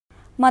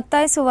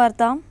మత్తయి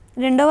సువార్త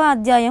 2వ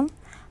అధ్యాయం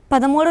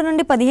 13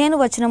 నుండి 15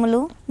 వచనములు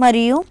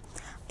మరియు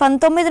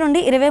 19 నుండి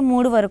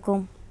 23 వరకు.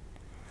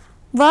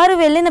 వారు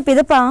వెళ్ళిన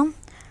పిదప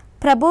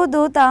ప్రభువు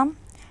దూత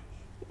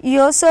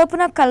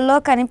యోసేపున కల్లో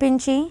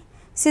కనిపించి,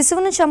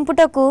 శిశువును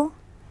చంపుటకు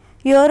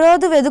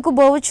హేరోదు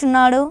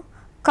వెదుకుబోవుచున్నాడు,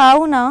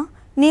 కావున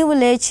నీవు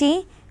లేచి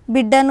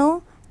బిడ్డను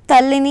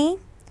తల్లిని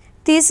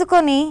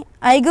తీసుకొని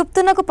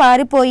ఐగుప్తునకు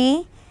పారిపోయి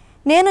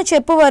నేను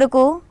చెప్పు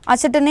వరకు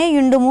అచటనే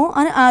యుండుము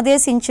అని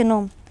ఆదేశించును.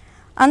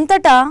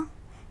 అంతటా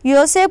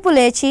యోసేపు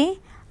లేచి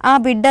ఆ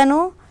బిడ్డను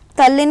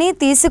తల్లిని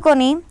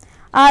తీసుకొని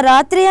ఆ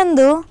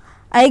రాత్రియందు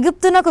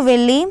ఐగుప్తునకు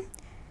వెళ్ళి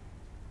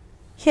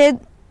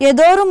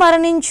ఎదోరు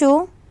మరణించు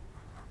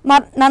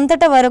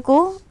నంతట వరకు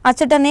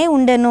అచటనే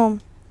ఉండెను.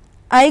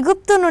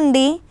 ఐగుప్తు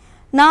నుండి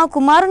నా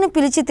కుమారుని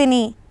పిలిచి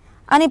తిని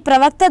అని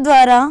ప్రవక్త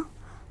ద్వారా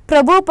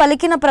ప్రభు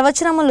పలికిన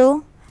ప్రవచనములు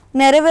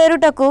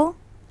నెరవేరుటకు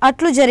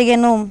అట్లు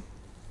జరిగెను.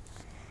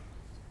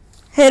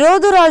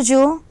 హెరోదు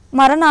రాజు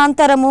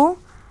మరణాంతరము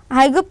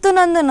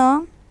ఐగుప్తునందున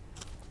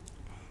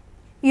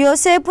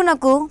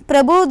యోసేపునకు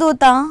ప్రభువు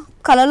దూత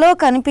కలలో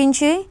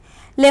కనిపించి,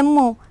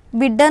 లెమ్ము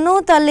బిడ్డను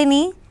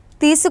తల్లిని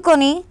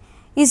తీసుకొని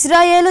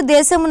ఇశ్రాయేలు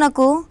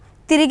దేశమునకు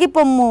తిరిగి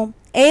పొమ్ము,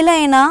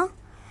 ఏలైనా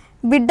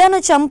బిడ్డను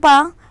చంప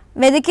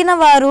వెదికిన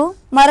వారు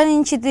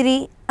మరణించితిరి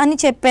అని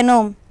చెప్పెను.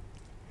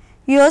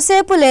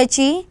 యోసేపు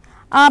లేచి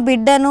ఆ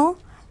బిడ్డను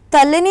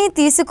తల్లిని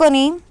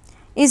తీసుకొని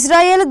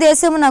ఇశ్రాయేలు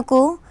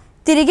దేశమునకు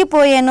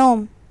తిరిగిపోయెను.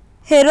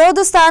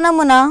 హెరోదు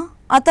స్థానమున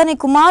అతని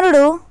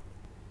కుమారుడు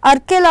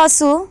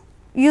అర్కెలాసు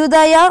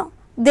యూదయ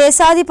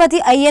దేశాధిపతి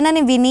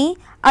అయ్యనని విని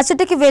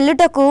అచటికి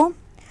వెళ్ళుటకు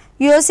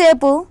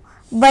యోసేపు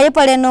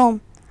భయపడెను.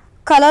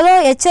 కలలో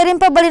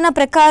హెచ్చరింపబడిన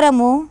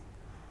ప్రకారము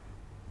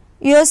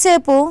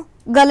యోసేపు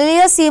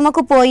గలిలయ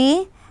సీమకు పోయి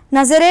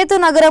నజరేతు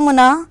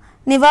నగరమున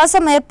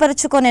నివాసం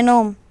ఏర్పరచుకొనెను.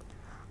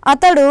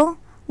 అతడు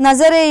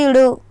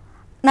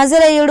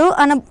నజరేయుడు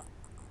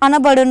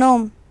అనబడును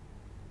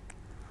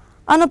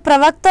అను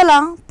ప్రవక్తల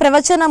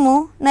ప్రవచనము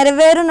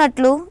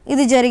నెరవేరునట్లు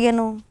ఇది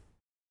జరిగెను.